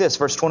read it like this,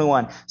 verse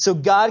 21. So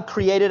God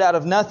created out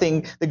of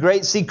nothing the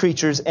great sea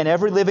creatures and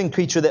every living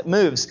creature that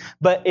moves.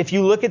 But if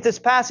you look at this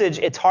passage,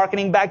 it's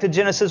hearkening back to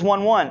Genesis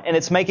 1:1, and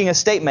it's making a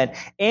statement.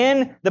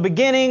 In the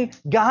beginning,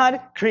 God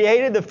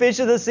created the fish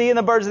of the sea and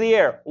the birds of the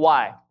air.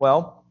 Why?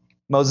 Well,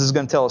 Moses is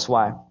going to tell us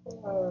why.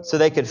 So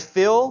they could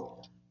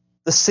fill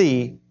the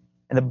sea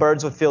and the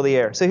birds would fill the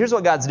air. So here's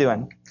what God's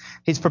doing.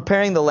 He's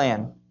preparing the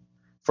land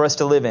for us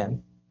to live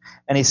in.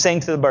 And He's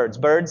saying to the birds,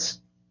 "Birds,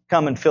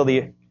 come and fill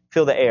the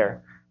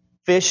air.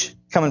 Fish,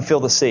 come and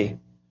fill the sea."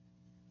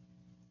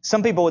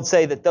 Some people would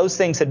say that those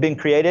things had been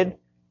created,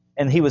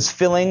 and He was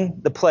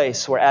filling the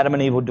place where Adam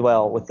and Eve would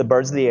dwell with the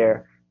birds of the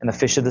air and the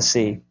fish of the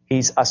sea.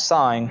 He's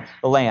assigning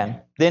the land.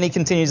 Then He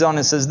continues on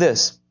and says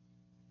this.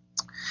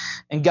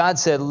 And God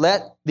said,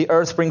 "Let the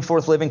earth bring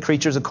forth living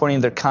creatures according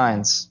to their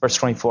kinds." Verse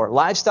 24.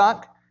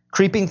 "Livestock,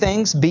 creeping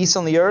things, beasts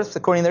on the earth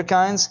according to their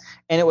kinds."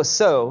 And it was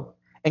so.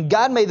 And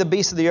God made the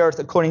beasts of the earth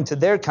according to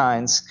their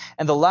kinds,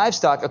 and the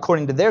livestock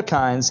according to their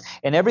kinds,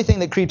 and everything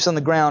that creeps on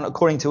the ground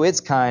according to its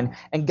kind.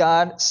 And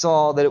God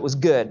saw that it was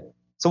good.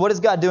 So what is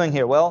God doing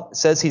here? Well, it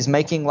says He's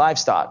making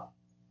livestock.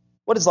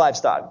 What is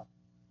livestock?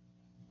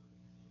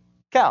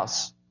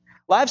 Cows.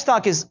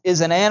 Livestock is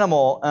an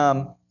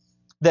animal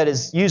that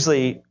is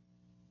usually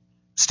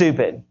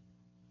stupid.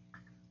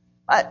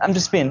 I'm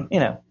just being,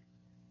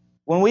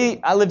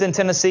 I lived in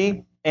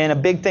Tennessee, and a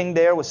big thing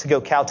there was to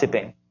go cow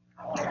tipping.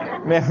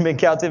 Remember been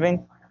cow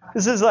tipping?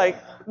 This is like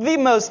the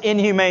most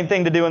inhumane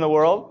thing to do in the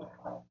world.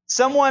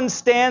 Someone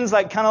stands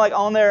kind of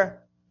on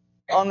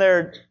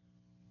their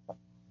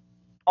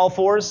all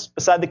fours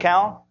beside the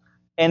cow,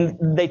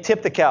 and they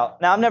tip the cow.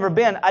 Now, I've never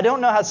been. I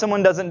don't know how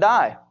someone doesn't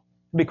die,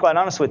 to be quite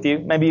honest with you.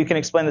 Maybe you can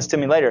explain this to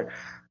me later.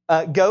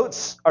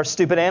 Goats are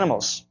stupid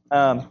animals.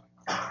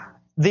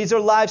 These are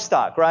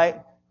livestock,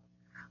 right?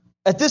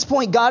 At this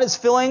point, God is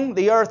filling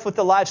the earth with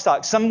the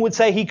livestock. Some would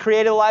say He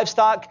created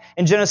livestock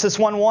in Genesis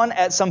 1:1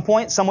 at some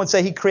point. Some would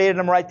say He created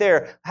them right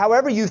there.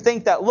 However you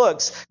think that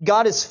looks,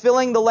 God is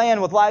filling the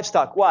land with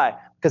livestock. Why?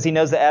 Because He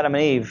knows that Adam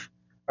and Eve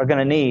are going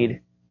to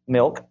need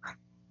milk.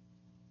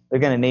 They're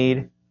going to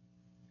need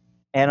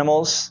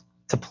animals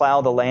to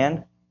plow the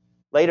land.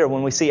 Later,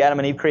 when we see Adam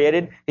and Eve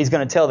created, He's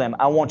going to tell them,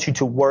 "I want you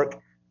to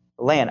work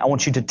the land. I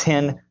want you to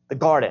tend the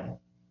garden."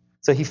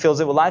 So He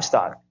fills it with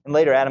livestock. And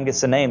later, Adam gets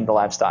to name the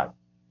livestock.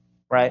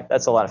 Right?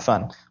 That's a lot of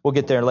fun. We'll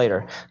get there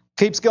later.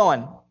 Keeps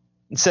going.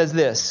 It says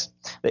this,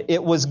 that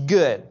it was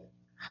good.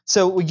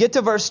 So we get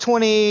to verse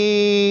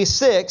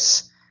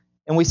 26,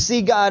 and we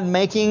see God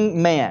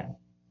making man.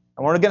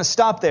 And we're going to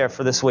stop there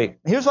for this week.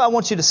 Here's what I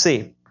want you to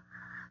see.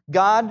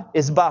 God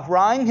is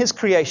bahraying His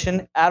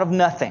creation out of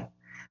nothing.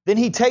 Then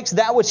He takes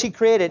that which He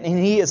created and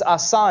He is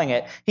asaying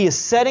it. He is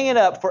setting it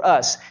up for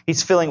us.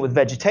 He's filling it with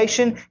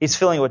vegetation. He's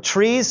filling it with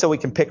trees so we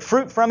can pick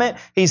fruit from it.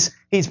 He's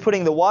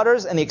putting the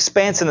waters and the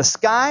expanse in the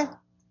sky.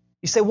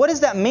 You say, what does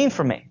that mean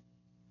for me?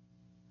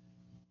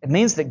 It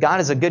means that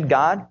God is a good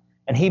God,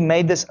 and He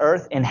made this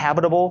earth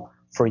inhabitable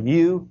for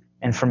you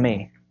and for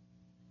me.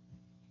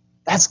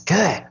 That's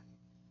good.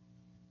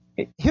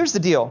 Here's the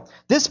deal.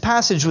 This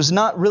passage was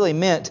not really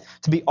meant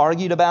to be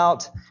argued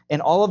about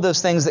and all of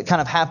those things that kind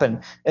of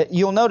happen.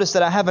 You'll notice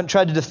that I haven't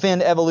tried to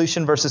defend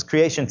evolution versus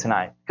creation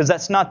tonight, because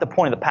that's not the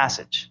point of the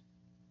passage.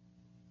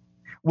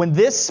 When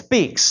this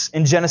speaks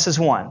in Genesis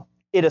 1,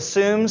 it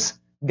assumes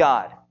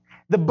God.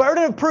 The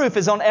burden of proof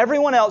is on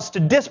everyone else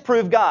to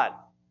disprove God,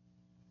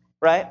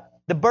 right?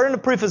 The burden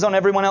of proof is on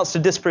everyone else to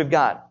disprove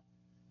God.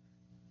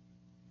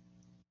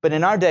 But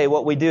in our day,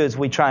 what we do is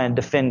we try and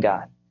defend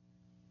God.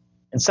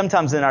 And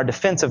sometimes in our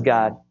defense of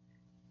God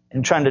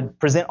and trying to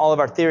present all of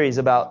our theories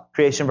about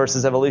creation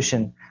versus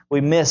evolution,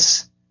 we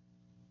miss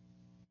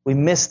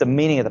the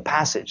meaning of the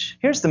passage.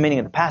 Here's the meaning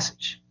of the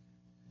passage.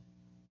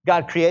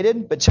 God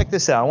created, but check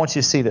this out. I want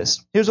you to see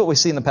this. Here's what we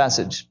see in the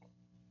passage.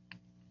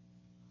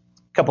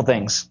 A couple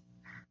things.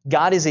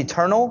 God is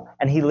eternal,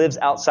 and He lives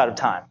outside of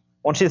time. I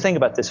want you to think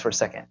about this for a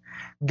second.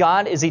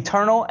 God is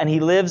eternal, and He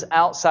lives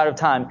outside of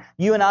time.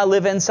 You and I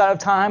live inside of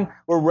time.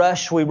 We're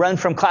rushed. We run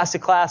from class to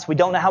class. We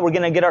don't know how we're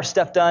going to get our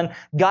stuff done.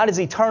 God is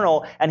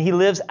eternal, and He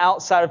lives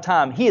outside of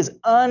time. He is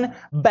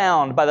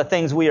unbound by the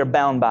things we are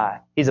bound by.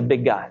 He's a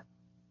big God.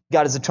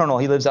 God is eternal.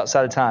 He lives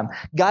outside of time.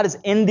 God is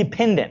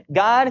independent.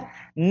 God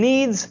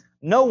needs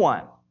no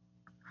one.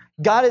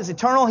 God is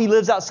eternal. He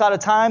lives outside of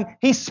time.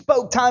 He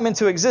spoke time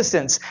into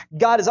existence.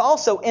 God is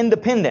also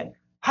independent.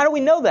 How do we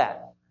know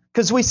that?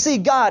 Because we see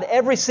God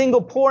every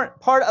single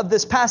part of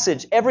this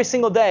passage, every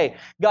single day.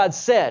 God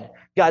said,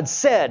 God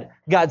said,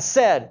 God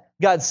said,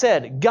 God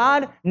said.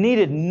 God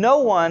needed no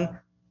one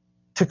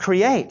to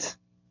create.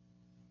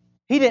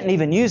 He didn't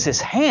even use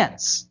His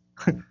hands.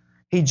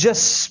 He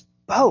just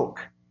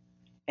spoke,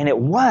 and it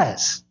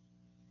was.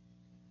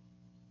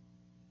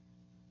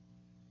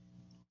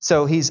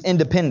 So He's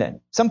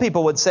independent. Some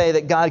people would say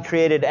that God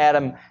created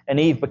Adam and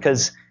Eve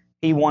because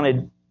He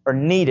wanted or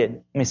needed,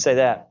 let me say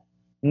that,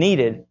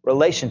 needed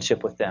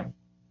relationship with them.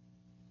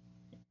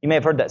 You may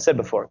have heard that said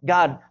before.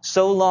 God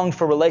so longed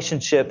for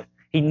relationship,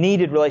 He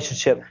needed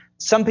relationship.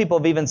 Some people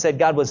have even said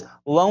God was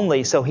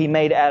lonely, so He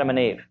made Adam and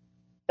Eve.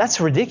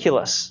 That's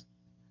ridiculous.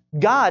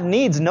 God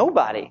needs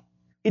nobody.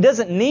 He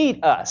doesn't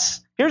need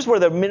us. Here's where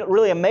the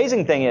really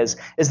amazing thing is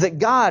that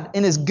God,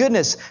 in His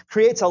goodness,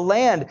 creates a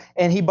land,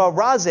 and He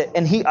baras it,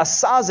 and He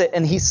asas it,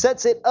 and He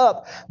sets it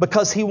up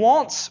because He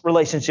wants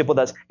relationship with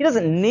us. He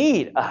doesn't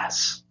need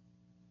us.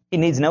 He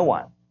needs no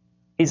one.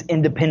 He's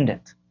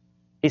independent.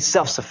 He's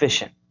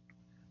self-sufficient.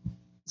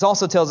 It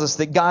also tells us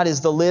that God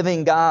is the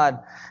living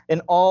God,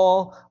 and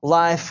all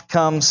life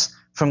comes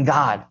from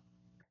God.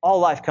 All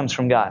life comes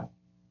from God.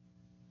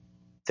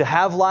 To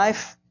have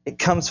life, it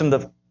comes from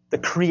the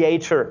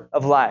creator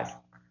of life.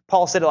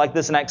 Paul said it like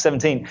this in Acts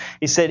 17.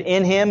 He said,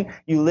 in Him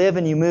you live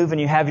and you move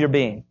and you have your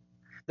being.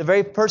 The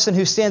very person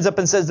who stands up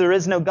and says there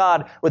is no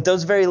God, with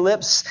those very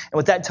lips and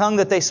with that tongue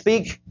that they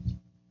speak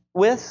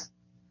with,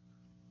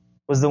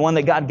 was the one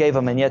that God gave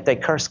them, and yet they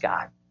curse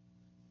God.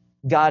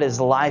 God is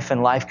life,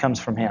 and life comes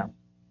from Him.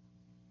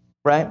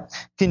 Right?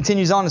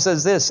 Continues on and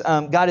says this,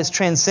 God is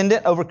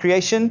transcendent over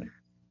creation,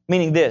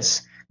 meaning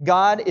this,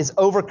 God is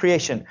over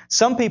creation.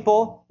 Some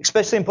people,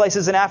 especially in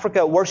places in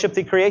Africa, worship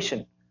the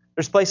creation.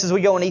 There's places we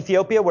go in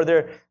Ethiopia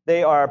where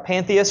they are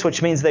pantheists,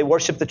 which means they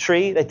worship the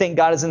tree. They think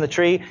God is in the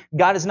tree.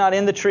 God is not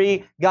in the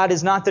tree. God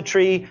is not the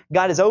tree.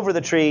 God is over the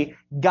tree.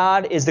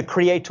 God is the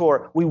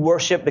creator. We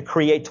worship the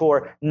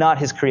creator, not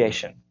His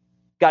creation.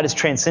 God is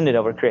transcendent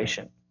over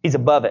creation. He's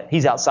above it.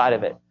 He's outside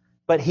of it.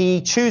 But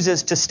He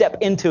chooses to step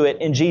into it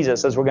in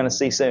Jesus, as we're going to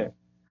see soon.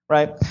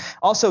 Right?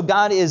 Also,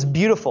 God is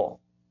beautiful.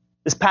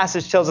 This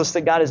passage tells us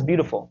that God is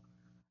beautiful.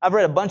 I've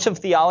read a bunch of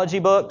theology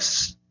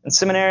books in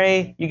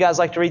seminary. You guys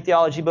like to read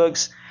theology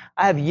books.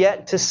 I have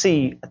yet to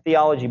see a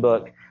theology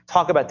book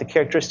talk about the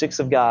characteristics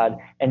of God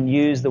and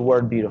use the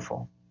word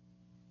beautiful.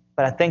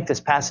 But I think this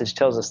passage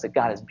tells us that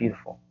God is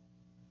beautiful.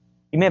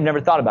 You may have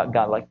never thought about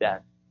God like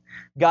that.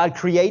 God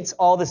creates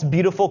all this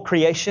beautiful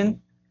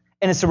creation,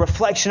 and it's a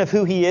reflection of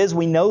who He is.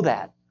 We know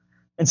that.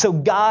 And so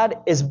God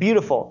is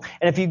beautiful.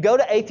 And if you go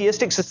to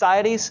atheistic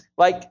societies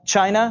like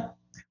China,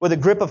 where the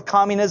grip of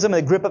communism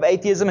and the grip of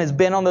atheism has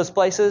been on those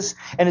places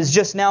and is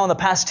just now in the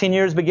past 10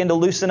 years begin to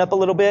loosen up a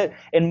little bit.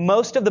 In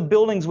most of the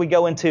buildings we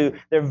go into,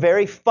 they're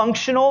very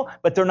functional,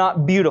 but they're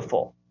not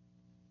beautiful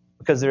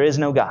because there is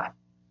no God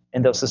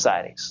in those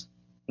societies.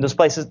 In those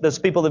places, those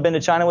people that have been to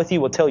China with you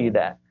will tell you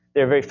that.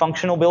 They're very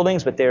functional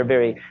buildings, but they're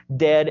very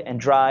dead and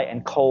dry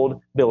and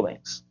cold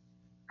buildings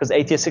because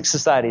atheistic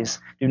societies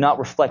do not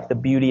reflect the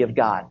beauty of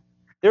God.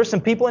 There are some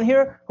people in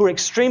here who are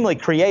extremely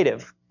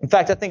creative. In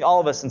fact, I think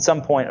all of us at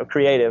some point are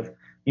creative.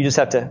 You just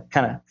have to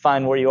kind of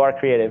find where you are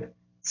creative.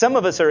 Some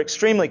of us are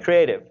extremely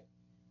creative.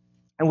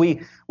 And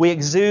we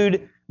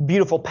exude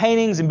beautiful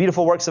paintings and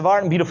beautiful works of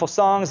art and beautiful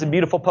songs and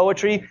beautiful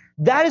poetry.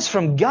 That is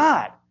from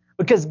God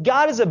because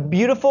God is a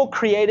beautiful,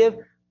 creative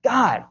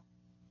God.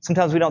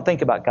 Sometimes we don't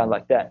think about God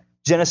like that.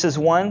 Genesis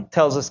 1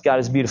 tells us God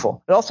is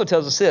beautiful. It also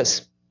tells us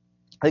this,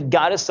 that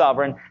God is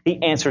sovereign. He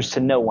answers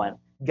to no one.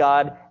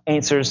 God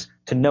answers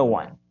to no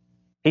one.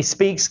 He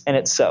speaks and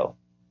it's so.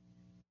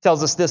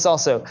 Tells us this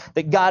also,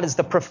 that God is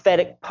the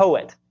prophetic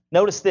poet.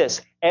 Notice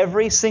this,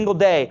 every single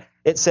day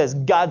it says,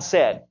 God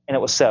said, and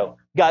it was so.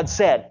 God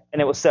said, and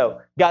it was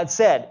so. God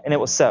said, and it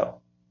was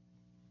so.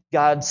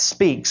 God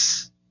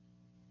speaks,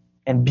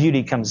 and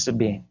beauty comes to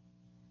being.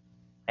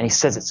 And He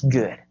says it's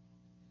good.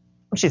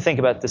 I want you to think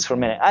about this for a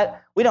minute.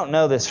 We don't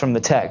know this from the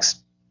text.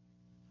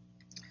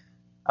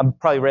 I've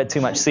probably read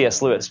too much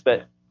C.S. Lewis,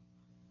 but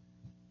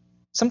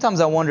sometimes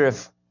I wonder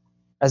if,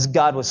 as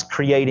God was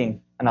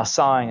creating and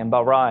asaing and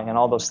baraing and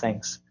all those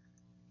things,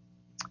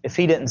 if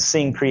He didn't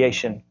sing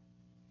creation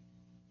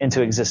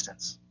into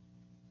existence.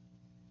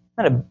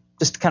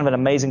 Just kind of an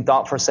amazing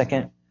thought for a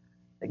second.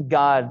 That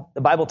God,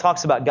 the Bible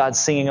talks about God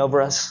singing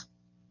over us.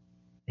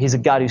 He's a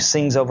God who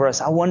sings over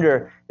us. I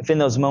wonder if in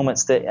those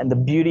moments that, and the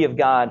beauty of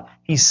God,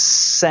 He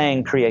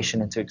sang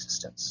creation into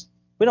existence.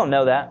 We don't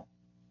know that.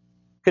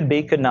 Could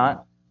be, could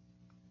not.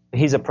 But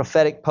He's a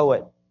prophetic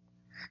poet.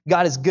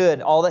 God is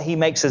good. All that He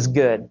makes is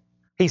good.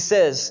 He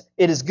says,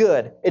 it is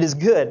good, it is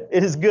good,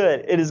 it is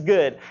good, it is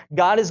good.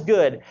 God is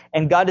good,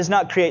 and God does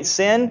not create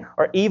sin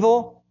or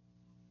evil.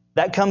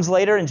 That comes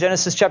later in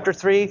Genesis chapter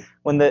 3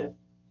 when the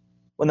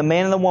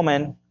man and the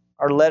woman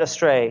are led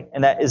astray,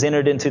 and that is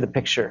entered into the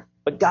picture.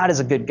 But God is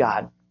a good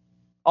God.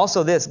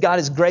 Also this, God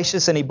is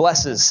gracious and He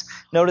blesses.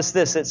 Notice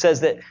this, it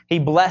says that He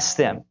blessed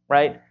them,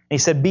 right? He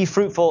said, be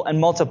fruitful and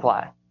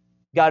multiply.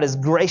 God is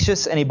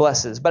gracious and He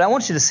blesses. But I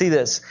want you to see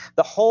this.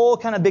 The whole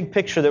kind of big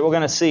picture that we're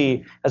going to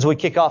see as we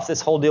kick off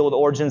this whole deal with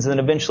origins and then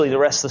eventually the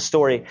rest of the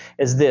story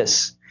is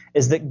this,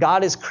 is that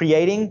God is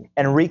creating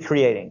and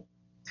recreating.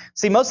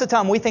 See, most of the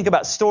time we think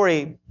about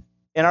story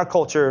in our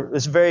culture,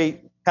 it's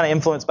very kind of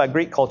influenced by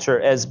Greek culture,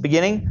 as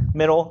beginning,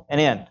 middle,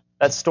 and end.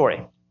 That's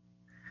story.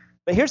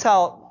 But here's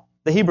how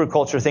the Hebrew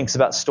culture thinks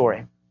about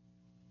story.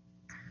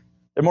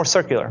 They're more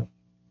circular.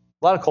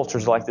 A lot of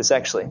cultures are like this,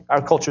 actually.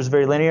 Our culture is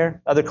very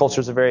linear. Other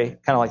cultures are very kind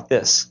of like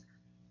this.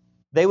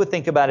 They would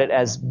think about it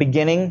as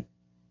beginning,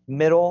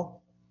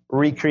 middle,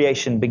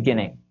 recreation,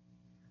 beginning.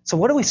 So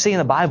what do we see in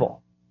the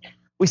Bible?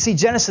 We see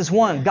Genesis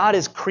 1, God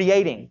is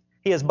creating.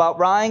 He is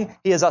Ba'ra'ing,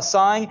 He is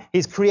Asa'ing,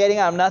 He's creating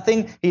out of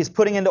nothing, He's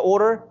putting into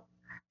order.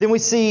 Then we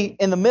see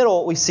in the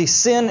middle, we see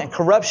sin and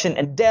corruption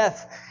and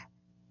death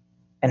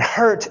and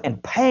hurt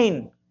and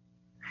pain.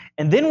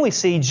 And then we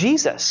see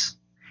Jesus,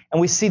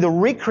 and we see the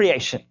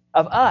recreation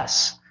of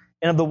us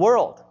and of the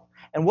world.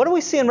 And what do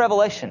we see in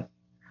Revelation?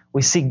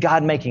 We see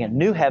God making a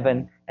new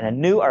heaven and a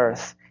new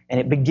earth, and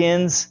it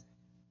begins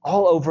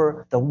all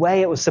over the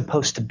way it was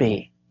supposed to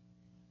be.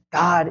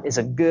 God is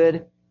a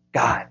good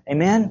God.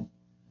 Amen?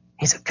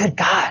 He's a good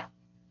God.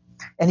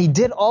 And He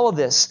did all of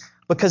this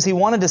because He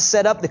wanted to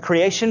set up the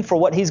creation for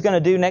what He's going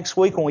to do next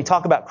week when we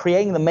talk about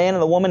creating the man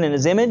and the woman in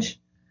His image.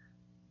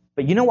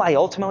 But you know why He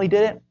ultimately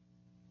did it?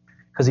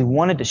 Because He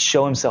wanted to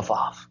show Himself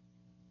off.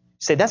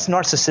 You say, that's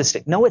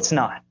narcissistic. No, it's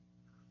not.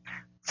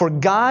 For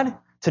God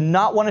to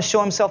not want to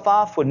show Himself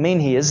off would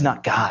mean He is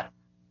not God.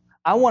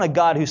 I want a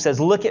God who says,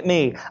 look at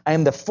me. I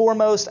am the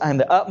foremost. I am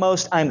the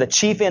utmost. I am the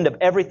chief end of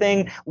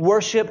everything.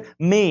 Worship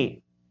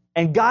me.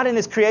 And God in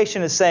His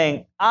creation is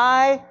saying,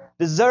 I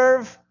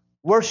deserve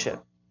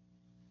worship.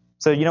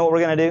 So you know what we're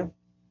going to do?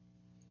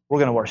 We're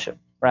going to worship,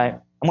 right?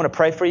 I'm going to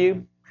pray for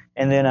you.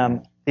 And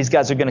then these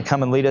guys are going to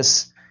come and lead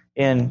us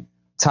in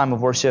time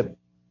of worship.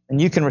 And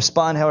you can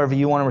respond however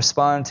you want to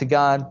respond to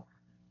God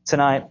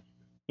tonight.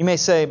 You may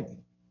say,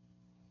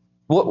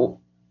 what?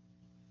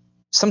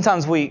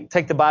 Sometimes we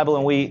take the Bible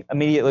and we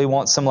immediately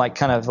want some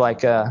kind of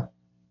a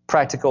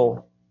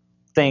practical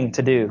thing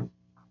to do.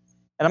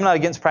 And I'm not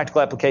against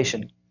practical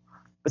application.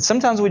 But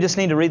sometimes we just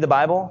need to read the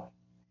Bible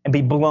and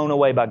be blown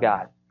away by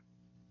God.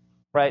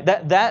 Right?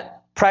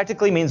 That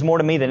practically means more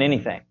to me than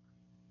anything.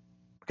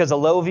 Because a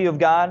low view of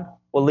God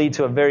will lead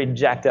to a very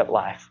jacked up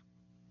life.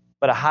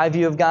 But a high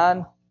view of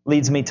God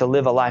leads me to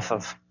live a life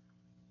of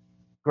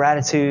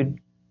gratitude,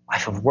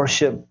 life of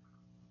worship,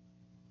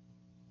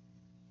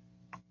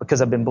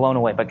 because I've been blown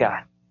away by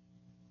God.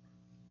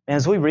 And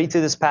as we read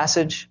through this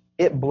passage,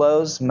 it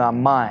blows my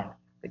mind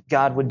that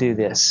God would do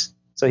this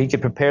so He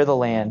could prepare the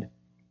land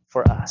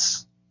for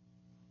us.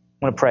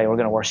 I'm going to pray. We're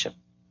going to worship.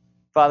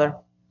 Father,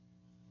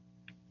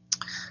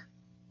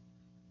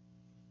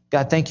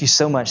 God, thank you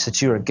so much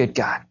that you are a good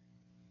God.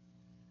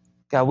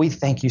 God, we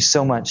thank you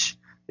so much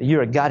that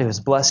you're a God who has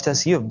blessed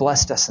us. You have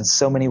blessed us in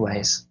so many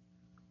ways.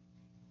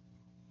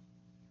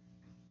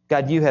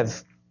 God, you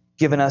have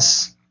given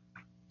us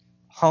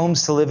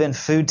homes to live in,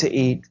 food to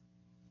eat,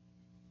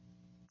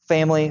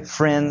 family,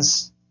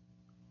 friends.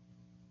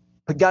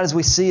 But God, as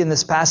we see in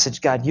this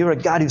passage, God, you're a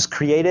God who's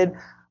created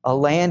a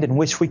land in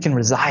which we can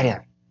reside in.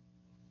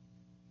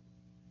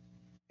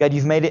 God,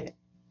 you've made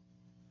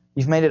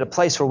it a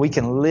place where we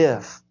can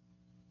live.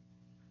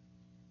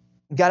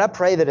 God, I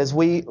pray that as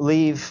we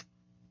leave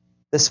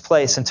this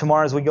place and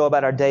tomorrow as we go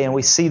about our day and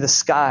we see the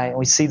sky and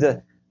we see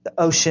the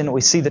ocean, we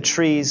see the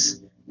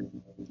trees,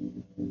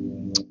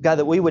 God,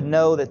 that we would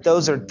know that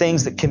those are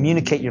things that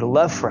communicate your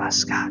love for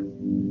us, God.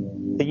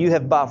 That you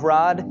have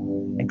Bavra'd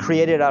and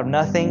created out of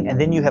nothing, and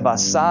then you have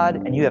Asa'd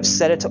and you have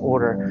set it to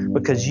order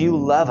because you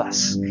love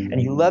us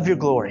and you love your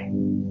glory.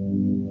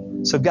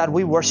 So God,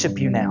 we worship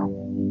you now.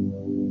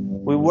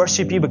 We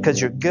worship you because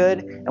you're good,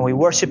 and we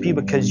worship you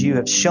because you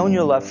have shown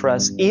your love for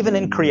us. Even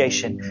in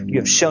creation, you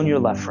have shown your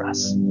love for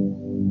us.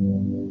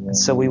 And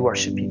so we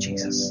worship you,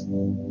 Jesus.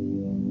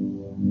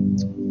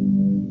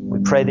 We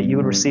pray that you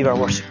would receive our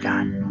worship,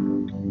 God.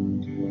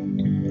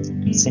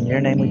 It's in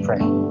your name we pray.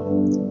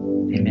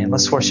 Amen.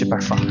 Let's worship our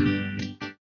Father.